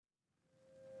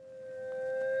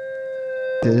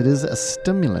It is a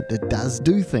stimulant. It does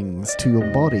do things to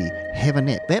your body. Have a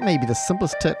nap. That may be the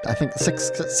simplest tip. I think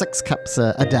six cups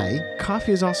a day.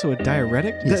 Coffee is also a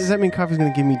diuretic? Yes. Does that mean coffee is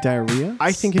going to give me diarrhea?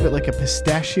 I think of it like a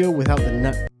pistachio without the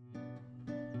nut.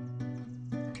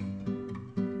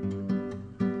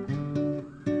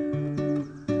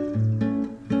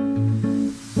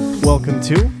 Welcome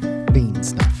to Bean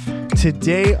stuff.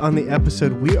 Today on the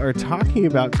episode, we are talking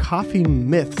about coffee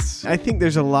myths. I think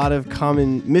there's a lot of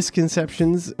common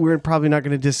misconceptions. We're probably not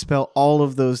going to dispel all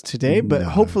of those today, but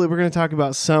hopefully we're going to talk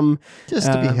about some.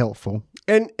 Just to be helpful.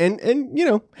 And you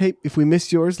know, hey, if we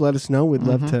missed yours, let us know. We'd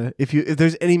love to. If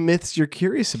there's any myths you're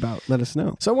curious about, let us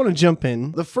know. So I want to jump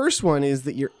in. The first one is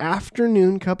that your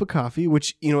afternoon cup of coffee,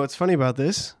 which, you know, what's funny about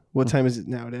this? What time is it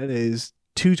now, Dad? It is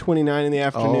 2:29 in the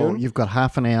afternoon. Oh, you've got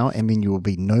half an hour and then you will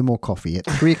be no more coffee. At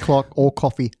 3 o'clock, all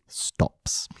coffee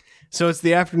stops. So it's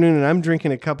the afternoon and I'm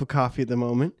drinking a cup of coffee at the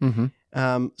moment.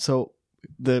 Mm-hmm. So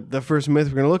the first myth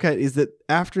we're going to look at is that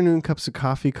afternoon cups of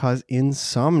coffee cause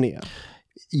insomnia.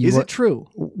 Is it true?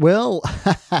 Well,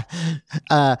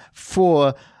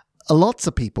 for lots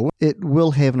of people, it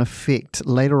will have an effect.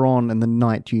 Later on in the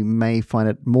night, you may find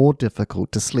it more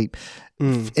difficult to sleep.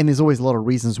 And there's always a lot of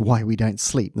reasons why we don't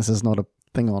sleep. This is not a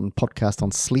thing on podcast on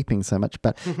sleeping so much,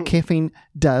 but caffeine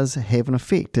does have an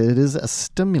effect. It is a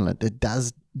stimulant. It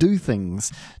does do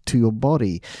things to your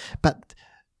body. But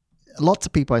lots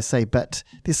of people, I say, but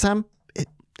there's some,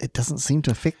 it doesn't seem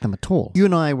to affect them at all. You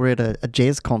and I were at a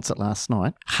jazz concert last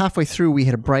night. Halfway through, we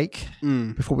had a break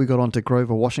before we got on to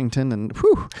Grover, Washington, and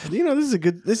whew. You know,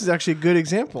 this is actually a good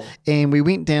example. And we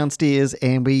went downstairs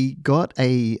and we got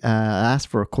asked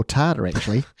for a cortada,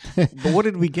 actually. But what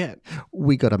did we get?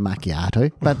 We got a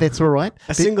macchiato, but that's all right.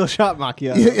 A single shot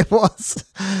macchiato. Yeah, it was,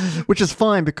 which is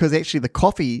fine because actually the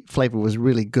coffee flavor was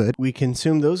really good. We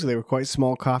consumed those. They were quite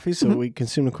small coffees, so we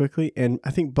consumed them quickly. And I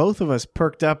think both of us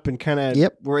perked up and kind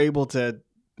of were able to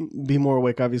be more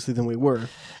awake, obviously, than we were.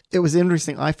 It was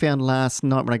interesting. I found last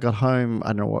night when I got home, I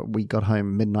don't know what, we got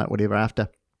home midnight, whatever after.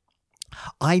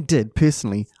 I did,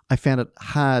 personally, I found it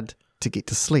hard to get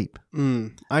to sleep.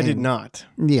 I did not.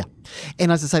 Yeah.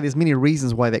 And as I say, there's many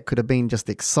reasons why that could have been just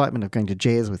the excitement of going to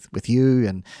jazz with you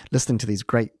and listening to these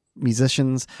great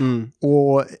musicians.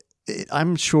 Or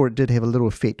I'm sure it did have a little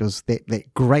effect. It was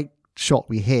that great shot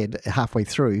we had halfway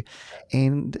through,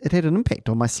 and it had an impact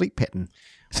on my sleep pattern.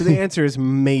 So the answer is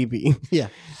maybe. Yeah.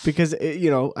 Because,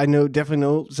 you know, I definitely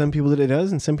know some people that it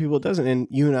does and some people it doesn't. And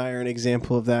you and I are an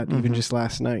example of that even just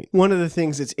last night. One of the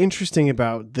things that's interesting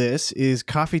about this is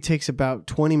coffee takes about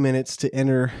 20 minutes to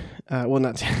enter.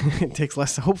 It takes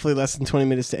hopefully less than 20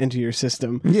 minutes to enter your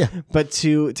system. Yeah. But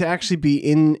to actually be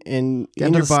in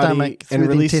your body stomach, and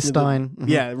released into the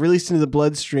intestine. Released into the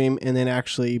bloodstream and then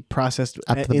actually processed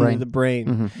into the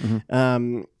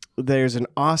brain. There's an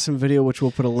awesome video which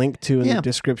we'll put a link to in the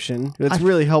description. It's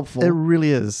really helpful. It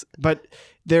really is. But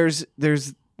there's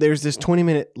this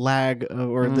 20-minute lag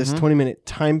or this 20-minute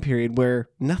time period where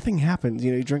nothing happens.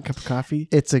 You know, you drink a cup of coffee.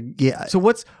 So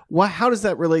how does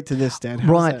that relate to this, Dad?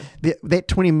 That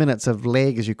 20 minutes of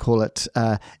lag, as you call it,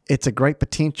 it's a great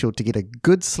potential to get a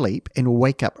good sleep and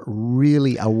wake up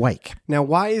really awake. Now,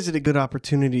 why is it a good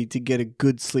opportunity to get a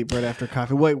good sleep right after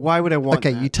coffee? Why would I want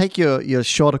that? You take your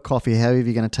shot of coffee, however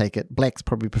you're going to take it. Black's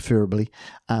probably preferably,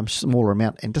 smaller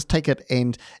amount, and just take it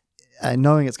and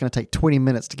knowing it's going to take 20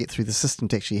 minutes to get through the system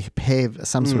to actually have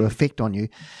some sort of effect on you.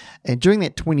 And during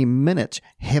that 20 minutes,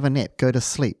 have a nap, go to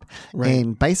sleep. Right.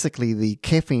 And basically the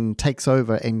caffeine takes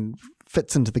over and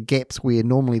fits into the gaps where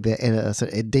normally the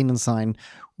adenosine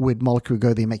molecule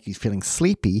go there and make you feeling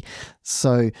sleepy.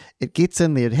 So it gets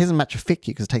in there. It hasn't much effect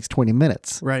yet because it takes 20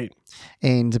 minutes. Right.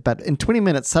 But in 20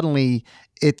 minutes, suddenly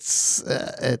it's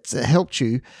helped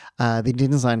you. The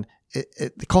adenosine,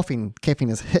 the caffeine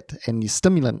has hit and you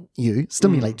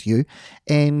stimulate you,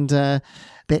 and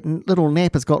that little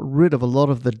nap has got rid of a lot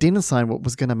of the adenosine, what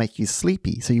was going to make you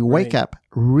sleepy. So you wake up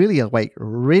really awake,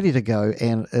 ready to go,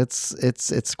 and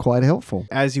it's quite helpful.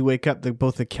 As you wake up,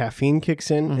 both the caffeine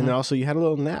kicks in, and then also you had a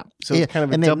little nap. So it's kind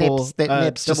of a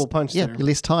double punch there. You're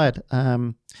less tired,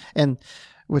 and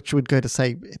which would go to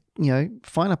say,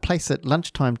 find a place at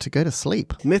lunchtime to go to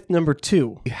sleep. Myth number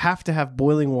 2, you have to have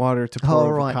boiling water to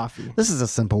pour over coffee. This is a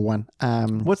simple one.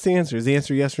 What's the answer? Is the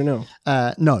answer yes or no?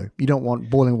 No, you don't want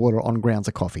boiling water on grounds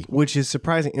of coffee. Which is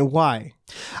surprising. And why?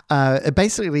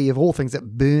 Basically, of all things, it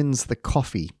burns the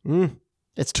coffee.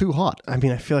 It's too hot. I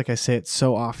mean, I feel like I say it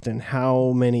so often,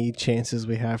 how many chances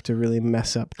we have to really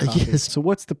mess up coffee. Yes. So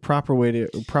what's the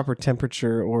proper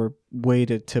temperature or way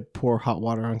to pour hot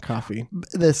water on coffee?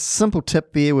 The simple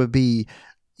tip there would be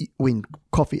when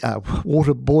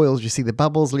water boils, you see the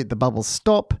bubbles, let the bubbles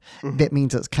stop. That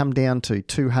means it's come down to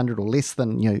 200 or less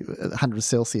than 100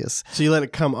 Celsius. So you let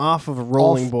it come off of a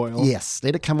rolling boil. Yes,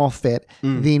 let it come off that,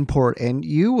 then pour it in.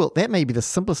 That may be the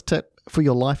simplest tip for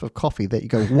your life of coffee that you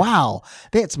go, wow,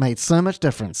 that's made so much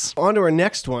difference. On to our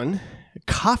next one.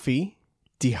 Coffee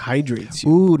dehydrates you.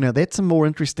 Ooh, now that's a more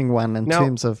interesting one in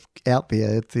terms of out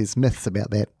there. There's myths about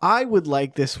that. I would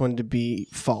like this one to be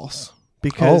false.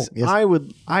 Because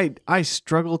I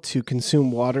struggle to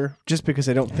consume water just because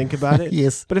I don't think about it.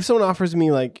 Yes. But if someone offers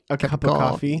me like a cup of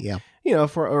coffee, yeah.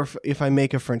 If I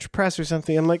make a French press or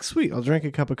something, I'm like, sweet, I'll drink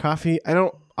a cup of coffee. I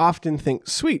don't often think,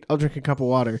 sweet, I'll drink a cup of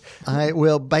water.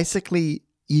 Basically,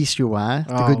 yes, you are.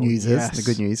 The good news is,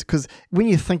 because when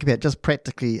you think about it, just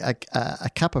practically a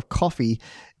cup of coffee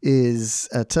is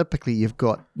typically you've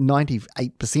got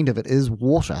 98% of it is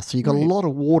water. So you've got a lot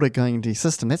of water going into your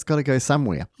system. That's got to go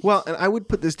somewhere. Well, and I would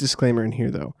put this disclaimer in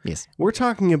here, though. Yes. We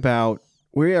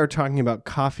are talking about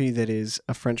coffee that is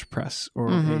a French press or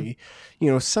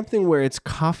something where it's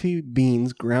coffee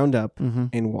beans ground up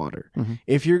in water.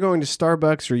 If you're going to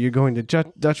Starbucks or you're going to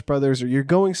Dutch Brothers or you're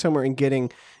going somewhere and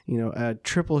getting, a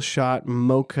triple shot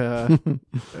mocha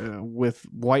with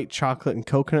white chocolate and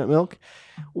coconut milk,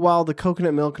 while the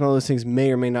coconut milk and all those things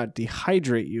may or may not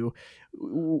dehydrate you,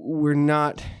 we're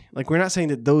not saying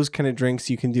that those kind of drinks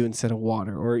you can do instead of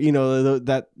water, or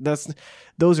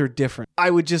those are different. I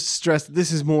would just stress that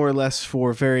this is more or less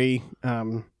for very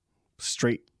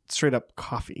straight up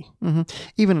coffee.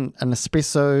 Even an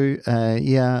espresso,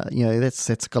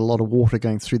 that's got a lot of water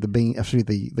going through the bean through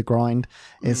the grind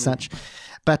as such.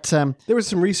 But there was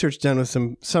some research done with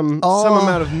some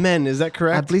amount of men. Is that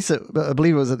correct? I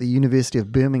believe it was at the University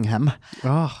of Birmingham.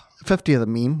 50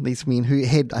 of these men who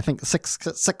had, I think, six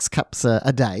cups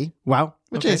a day. Wow.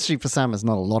 Which actually for some is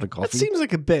not a lot of coffee. That seems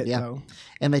like a bit, though.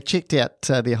 And they checked out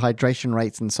their hydration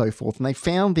rates and so forth, and they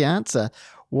found the answer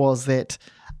was that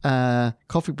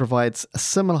coffee provides a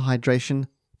similar hydration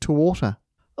to water.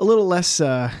 A little less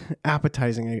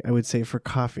appetizing, I would say, for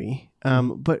coffee.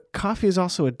 But coffee is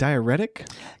also a diuretic?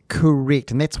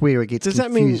 Correct, and that's where it gets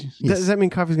confused. Does that mean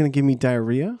coffee is going to give me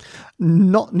diarrhea?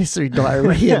 Not necessarily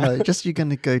diarrhea, no. Just you're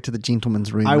going to go to the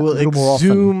gentleman's room. I will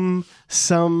exhume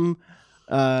some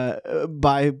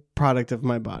byproduct of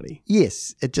my body.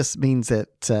 Yes, it just means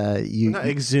that you... Not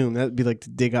exhume, that would be like to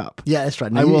dig up. Yeah, that's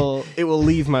right. No, it will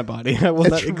leave my body. I will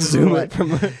not exhume it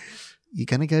from my... You're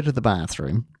going to go to the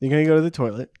bathroom. You're going to go to the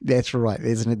toilet. That's right.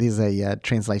 There's a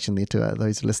translation there to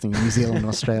those listening in New Zealand and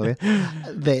Australia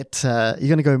that you're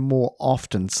going to go more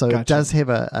often. So It does have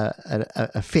a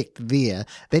effect there.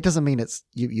 That doesn't mean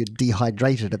you're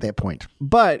dehydrated at that point.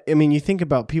 But, I mean, you think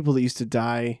about people that used to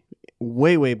die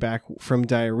way, way back from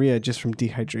diarrhea, just from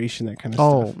dehydration, that kind of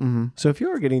stuff. Mm-hmm. So if you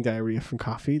are getting diarrhea from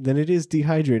coffee, then it is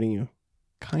dehydrating you.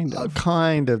 Kind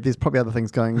of. There's probably other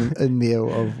things going in there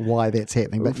of why that's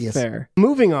happening, but yes. Fair.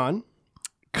 Moving on,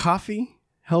 coffee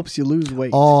helps you lose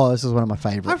weight. Oh, this is one of my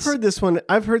favorites. I've heard this one.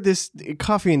 I've heard this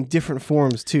coffee in different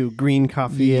forms too. Green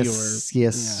coffee. Yes.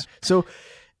 Yeah. So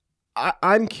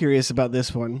I'm curious about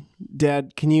this one.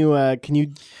 Dad, can you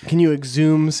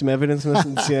exhume some evidence on this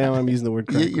and see how I'm using the word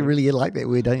correctly? You really like that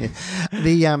word, don't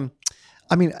you?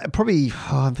 I mean, probably,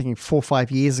 I'm thinking 4 or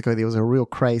 5 years ago, there was a real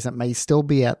craze that may still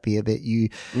be out there that you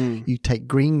take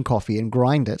green coffee and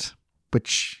grind it,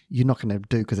 which you're not going to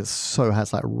do because it's so hard.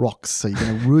 It's like rocks, so you're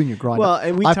going to ruin your grinder. Well,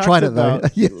 and I've tried it though.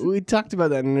 We talked about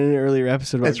that in an earlier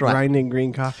episode about grinding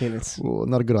green coffee, and it's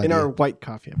not a good idea. In our white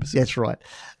coffee episode. That's right.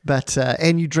 But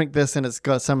and you drink this, and it's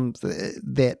got some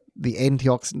the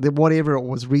antioxidant, whatever it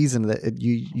was, reason that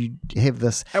you have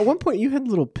this. At one point, you had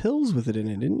little pills with it in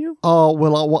it, didn't you? Oh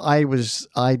well,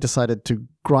 I decided to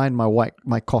grind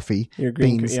my coffee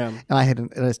beans. And I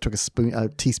just took a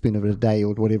teaspoon of it a day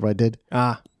or whatever I did.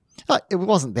 It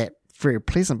wasn't that very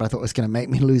pleasant, but I thought it was going to make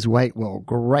me lose weight. Well,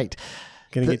 great.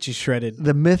 Going to get you shredded.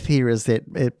 The myth here is that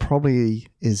it probably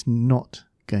is not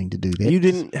going to do that. You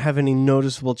didn't have any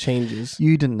noticeable changes.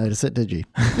 You didn't notice it, did you?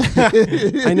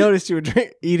 I noticed you were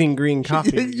eating green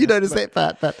coffee. You noticed that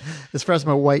part, but as far as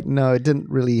my weight, no, it didn't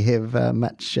really have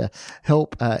much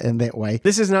help in that way.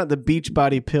 This is not the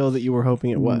Beachbody pill that you were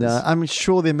hoping it was. No, I'm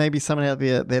sure there may be someone out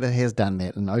there that has done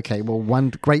that. And okay,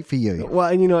 well, great for you. Well,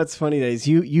 and you know what's funny, Days?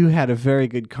 You had a very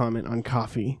good comment on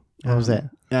coffee. What was that?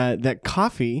 That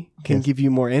coffee can give you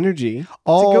more energy to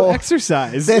go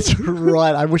exercise. That's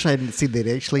right. I wish I hadn't said that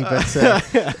actually, but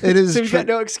it is. So you've got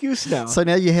no excuse now. So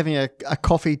now you're having a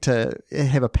coffee to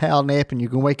have a power nap, and you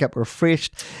can wake up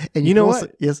refreshed. And you know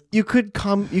what? Yes, you could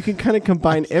you can kind of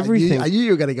combine everything. I knew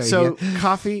you were going to go. So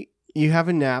coffee, you have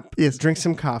a nap. Yes. Drink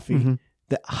some coffee. Mm-hmm.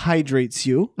 that hydrates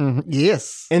you.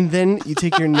 Yes. And then you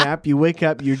take your nap, you wake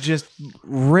up, you're just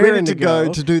raring Ready to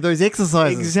go to do those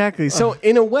exercises. Exactly. So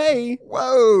in a way,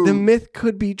 Whoa. the myth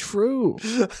could be true.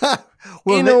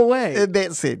 Well, in a way. In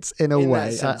that sense. In a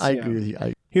way. sense, I yeah. agree with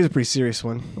you. Here's a pretty serious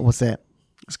one. What's that?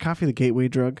 Is coffee the gateway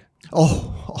drug?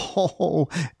 Oh,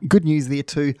 good news there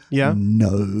too. Yeah?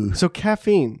 No. So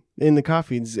caffeine in the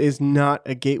coffee is not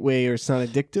a gateway or it's not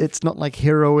addictive? It's not like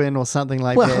heroin or something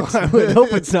like Well, that. I would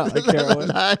hope it's not like heroin.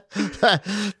 No.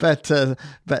 But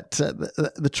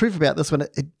the truth about this one,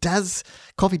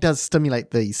 coffee does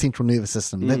stimulate the central nervous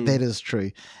system. That is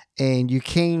true. And you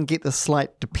can get the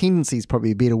slight dependency is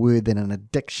probably a better word than an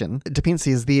addiction.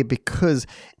 Dependency is there because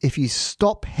if you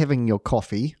stop having your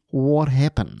coffee, what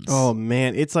happens? Oh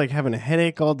man, it's like having a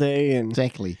headache all day. And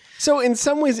Exactly. so in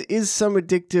some ways is some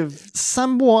addictive.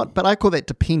 Somewhat, but I call that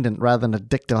dependent rather than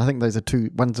addictive. I think those are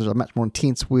one's a much more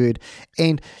intense word.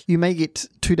 And you may get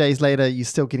 2 days later, you're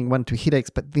still getting 1-2 headaches,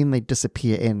 but then they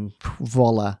disappear and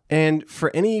voila. And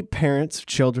for any parents of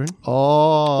children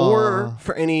Oh. or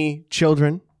for any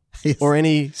children Yes. or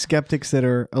any skeptics that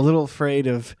are a little afraid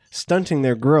of stunting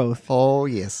their growth, Oh,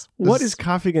 yes. what is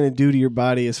coffee going to do to your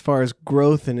body as far as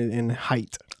growth and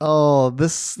height? Oh,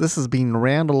 this has been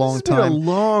around a long It's been time. a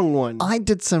long one. I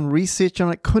did some research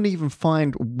on it, couldn't even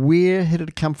find where it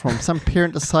had come from. Some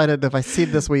parent decided if I said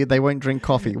this way, they won't drink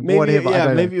coffee. Whatever. I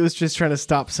don't maybe know. it was just trying to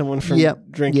stop someone from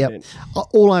drinking it.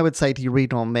 All I would say to you,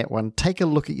 read on that one, take a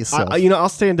look at yourself. I'll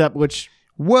stand up, which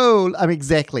Whoa,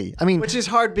 exactly. I mean, which is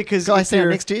hard because can I if stand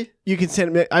you're- next to you? You can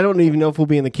stand. I don't even know if we'll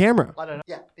be in the camera. I don't know.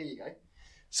 Yeah, there you go.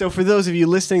 So for those of you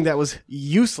listening, that was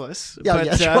useless. Yeah, but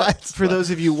that's right. For those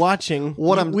of you watching,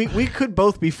 What we could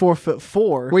both be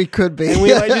 4'4". We could be. And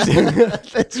we might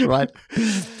just That's right.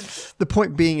 The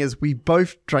point being is we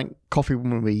both drank coffee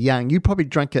when we were young. You probably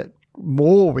drank it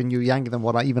more when you were younger than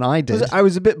what I did. I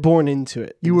was a bit born into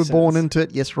it. You were born into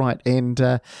it, yes, right.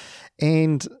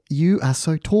 And you are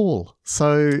so tall.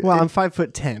 So Well, I'm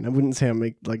 5'10". I wouldn't say I'm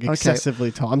like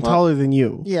excessively tall. I'm taller than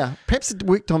you. yeah, perhaps it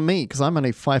worked on me because I'm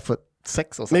only 5'6" or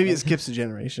something. Maybe it skips a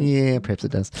generation. Yeah, perhaps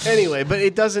it does. Anyway, but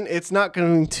it doesn't. It's not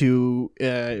going to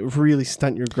really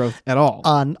stunt your growth at all.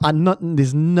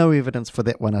 There's no evidence for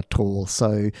that one at all.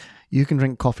 So you can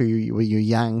drink coffee when you're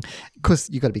young because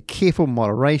you got to be careful,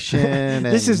 moderation.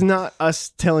 This is not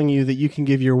us telling you that you can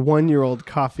give your 1-year-old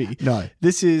coffee. No.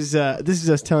 This is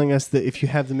us telling us that if you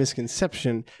have the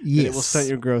misconception that it will Yes. stunt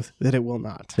your growth, that it will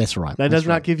not. That's right. That does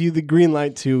not give you the green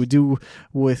light to do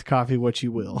with coffee what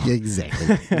you will. Yeah, exactly.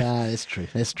 No, that's true.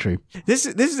 That's true. This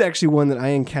is actually one that I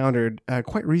encountered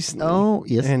quite recently. Oh,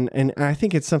 yes. And I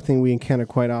think it's something we encounter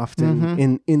quite often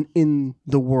Mm-hmm. in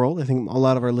the world. I think a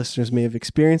lot of our listeners may have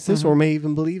experienced this Mm-hmm. or may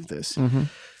even believe this.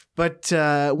 But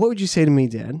what would you say to me,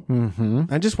 Dad? Mm-hmm.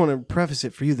 I just want to preface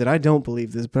it for you that I don't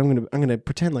believe this, but I'm gonna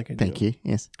pretend like I do. Thank you.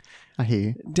 Yes. I hear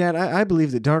you. Dad. I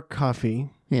believe that dark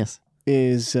coffee Yes.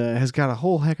 has got a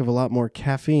whole heck of a lot more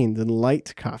caffeine than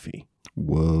light coffee.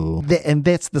 Whoa. And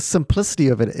that's the simplicity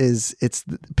of it is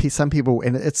some people,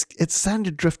 and it's starting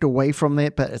to drift away from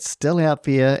that, but it's still out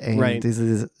there. And Right. there's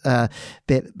that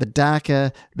the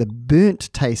darker, the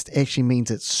burnt taste actually means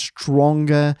it's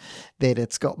stronger, that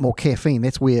it's got more caffeine.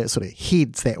 That's where it sort of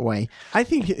heads that way. I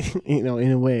think, in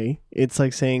a way, it's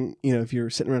like saying, if you're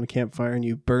sitting around a campfire and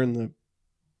you burn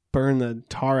the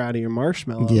tar out of your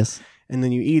marshmallow, Yes. and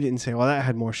then you eat it and say, well, that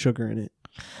had more sugar in it.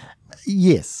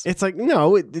 Yes. It's like,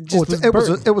 no, it just was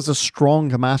burnt. It was a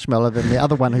stronger marshmallow than the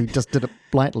other one who just did it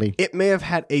bluntly. It may have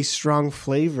had a strong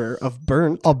flavor of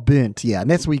burnt. Oh, burnt, yeah. And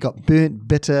that's where you got burnt,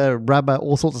 bitter, rubber,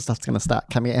 all sorts of stuff's going to start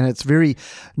coming out. And it's very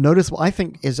noticeable. I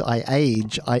think as I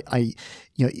age,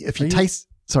 if you taste...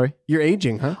 Sorry? You're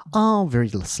aging, huh? Oh, very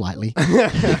slightly.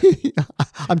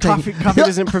 I'm Coffee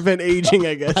doesn't prevent aging,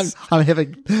 I guess. I'm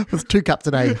having with 2 cups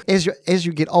a day. As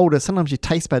you get older, sometimes your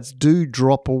taste buds do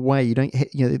drop away. You don't,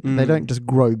 they don't just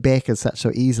grow back as such so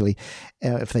easily,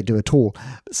 if they do at all.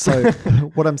 So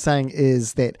what I'm saying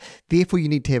is that therefore you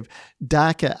need to have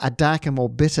a darker, more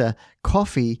bitter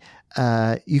coffee.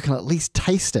 You can at least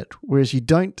taste it, whereas you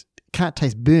can't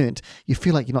taste burnt. You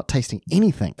feel like you're not tasting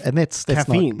anything, and that's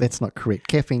caffeine. That's not correct.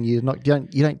 Caffeine, you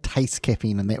don't taste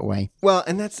caffeine in that way. Well,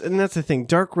 and that's the thing.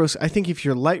 Dark roast. I think if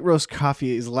your light roast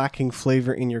coffee is lacking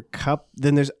flavor in your cup,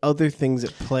 then there's other things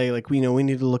at play. Like we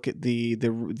need to look at the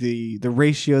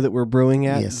ratio that we're brewing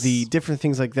at, Yes. the different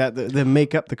things like that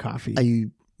make up the coffee. Are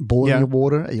you boiling Yeah. your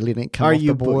water? Are you letting it come Are off you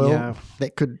the boil? yeah.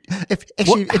 That could, if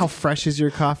actually, How fresh is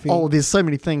your coffee? oh, there's so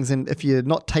many things, and if you're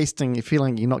not tasting, you're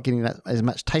feeling you're not getting that as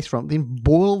much taste from it, then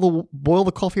boil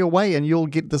the coffee away, and you'll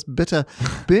get this bitter,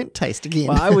 burnt taste again.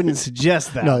 Well, I wouldn't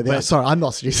suggest that. No, but sorry, I'm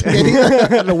not suggesting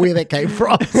that. I don't know where that came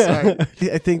from. So.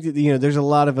 I think that there's a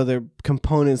lot of other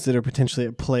components that are potentially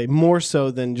at play, more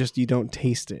so than just you don't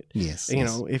taste it. Yes,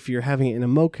 If you're having it in a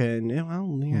mocha, and you're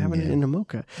having it in a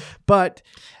mocha, but.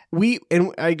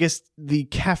 I guess the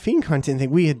caffeine content thing,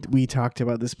 we talked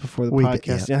about this before the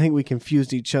podcast. Yeah. I think we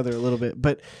confused each other a little bit,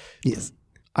 but yes,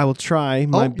 I will try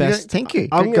my best. Thank you.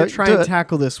 I'm going to try and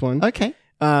tackle this one. Okay.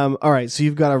 All right. So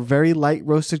you've got a very light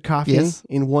roasted coffee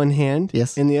in one hand.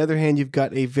 Yes. In the other hand, you've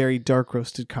got a very dark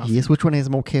roasted coffee. Yes. Which one has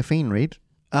more caffeine, Reed?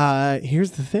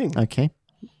 Here's the thing. Okay.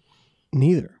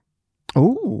 Neither.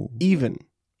 Oh. Even.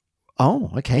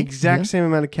 Oh, okay. Exact same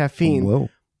amount of caffeine Whoa.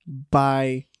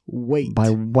 by weight.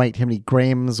 By weight, how many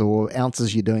grams or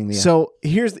ounces you're doing there? So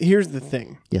here's the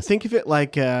thing. Yes. Think of it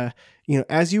like as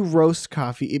you roast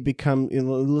coffee, it becomes,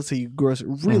 let's say you roast it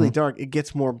really dark, it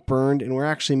gets more burned, and we're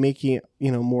actually making it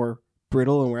more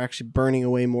brittle, and we're actually burning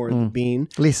away more of the bean.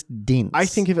 Less dense. I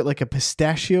think of it like a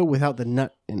pistachio without the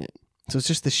nut in it. So it's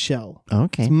just the shell.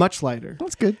 Okay. It's much lighter.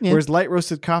 That's good. Yeah. Whereas light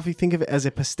roasted coffee, think of it as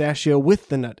a pistachio with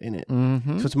the nut in it.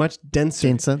 Mm-hmm. So it's much denser.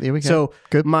 Denser. There we go. So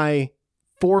good. My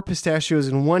 4 pistachios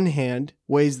in one hand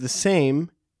weighs the same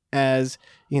as,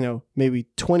 maybe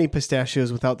 20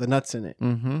 pistachios without the nuts in it.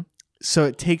 Mm-hmm. So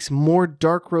it takes more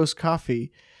dark roast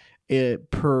coffee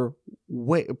per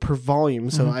volume.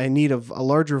 So I need a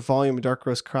larger volume of dark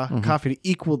roast coffee to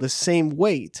equal the same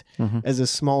weight as a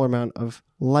smaller amount of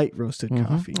light roasted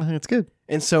coffee. I think it's good.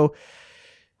 And so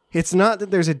it's not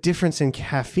that there's a difference in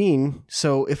caffeine.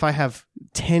 So if I have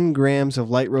 10 grams of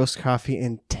light roast coffee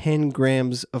and 10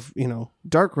 grams of,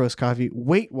 dark roast coffee,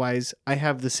 weight-wise, I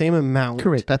have the same amount.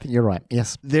 Correct. I think you're right.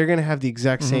 Yes. They're going to have the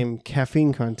exact same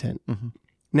caffeine content.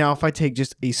 Now, if I take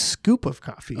just a scoop of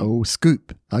coffee,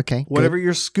 scoop. Okay. whatever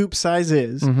your scoop size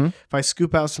is, if I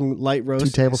scoop out some light roast,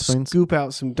 2 tablespoons. scoop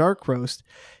out some dark roast,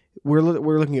 we're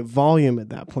looking at volume at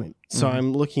that point. So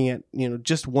I'm looking at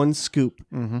just one scoop,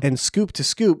 and scoop to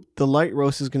scoop, the light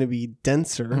roast is going to be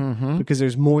denser because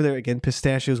there's more there. Again,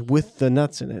 pistachios with the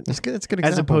nuts in it. That's good. That's a good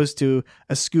example. As opposed to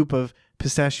a scoop of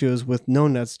pistachios with no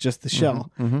nuts, just the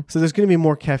shell. So there's going to be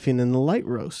more caffeine in the light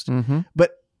roast.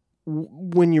 But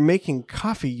when you're making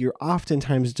coffee, you're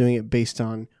oftentimes doing it based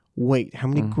on weight. How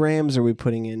many grams are we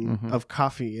putting in of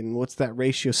coffee, and what's that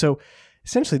ratio? So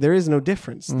essentially, there is no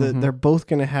difference. They're both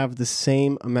going to have the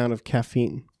same amount of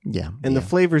caffeine. Yeah. And the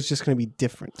flavor is just going to be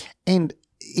different. And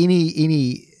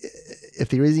if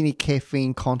there is any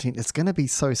caffeine content, it's going to be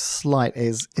so slight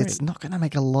as it's not going to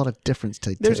make a lot of difference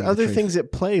to There's other things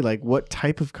at play, like what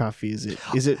type of coffee is it?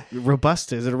 Is it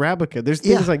Robusta? Is it Arabica? There's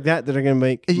things like that are going to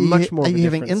make much more of a difference. Are you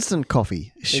having instant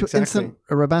coffee? Exactly. Instant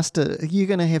Robusta, you're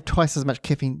going to have twice as much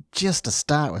caffeine just to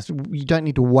start with. You don't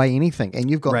need to weigh anything, and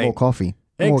you've got more coffee.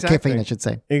 More caffeine, I should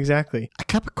say. Exactly. A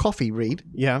cup of coffee, Reed.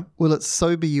 Yeah. Will it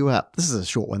sober you up? This is a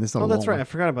short one. This is not a long that's right. one. I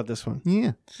forgot about this one.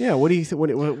 Yeah. Yeah. What do you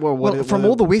think? From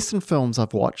all the Western films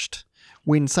I've watched,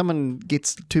 when someone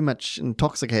gets too much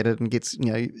intoxicated and gets,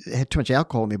 had too much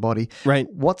alcohol in their body, right?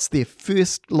 What's their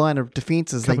first line of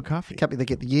defense? Is cup of coffee. They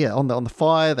get on the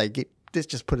fire. They get let's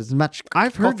just put as much.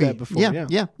 I've heard coffee. that before.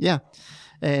 Yeah.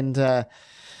 And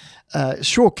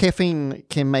sure, caffeine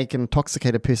can make an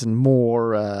intoxicated person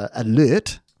more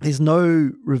alert. There's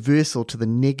no reversal to the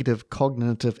negative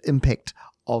cognitive impact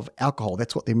of alcohol.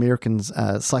 That's what the Americans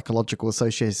Psychological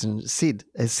Association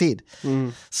has said.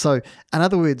 So, in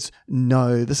other words,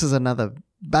 no, this is another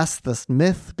bust this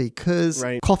myth because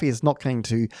coffee is not going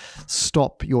to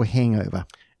stop your hangover.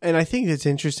 And I think that's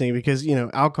interesting because,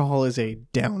 alcohol is a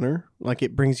downer. Like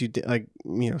it brings you,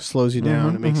 slows you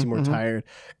down. It makes you more tired.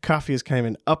 Coffee is kind of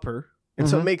an upper. And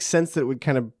so it makes sense that it would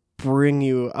kind of bring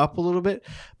you up a little bit.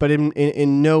 But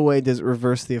in no way does it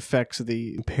reverse the effects of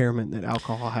the impairment that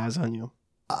alcohol has on you.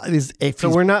 So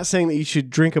we're not saying that you should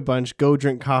drink a bunch, go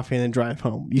drink coffee, and then drive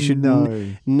home. You should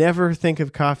never think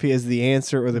of coffee as the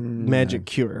answer or the magic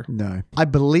cure. No. I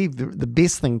believe the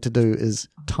best thing to do is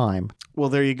time. Well,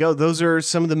 there you go. Those are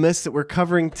some of the myths that we're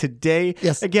covering today.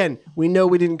 Yes. Again, we know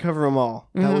we didn't cover them all.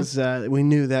 That was we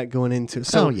knew that going into.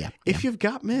 So if you've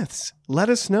got myths, let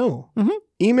us know.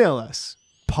 Email us.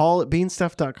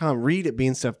 Paul@beanstuff.com. Read at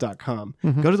beanstuff.com.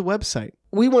 Go to the website.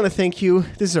 We want to thank you.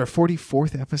 This is our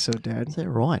 44th episode, Dad. Is that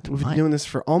right? We've been doing this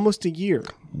for almost a year.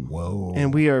 Whoa.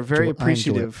 And we are very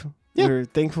appreciative Yeah. We're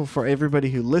thankful for everybody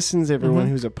who listens, everyone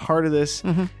who's a part of this,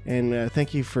 and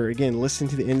thank you for, again, listening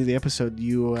to the end of the episode,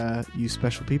 you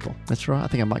special people. That's right. I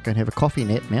think I might go and have a coffee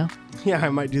nap now. Yeah, I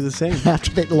might do the same.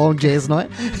 After that long jazz night.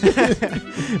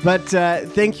 But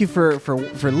thank you for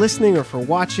listening or for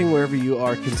watching wherever you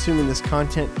are consuming this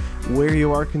content. Where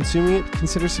you are consuming it,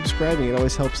 consider subscribing. It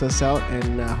always helps us out,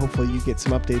 and hopefully you get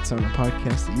some updates on a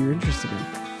podcast that you're interested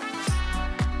in.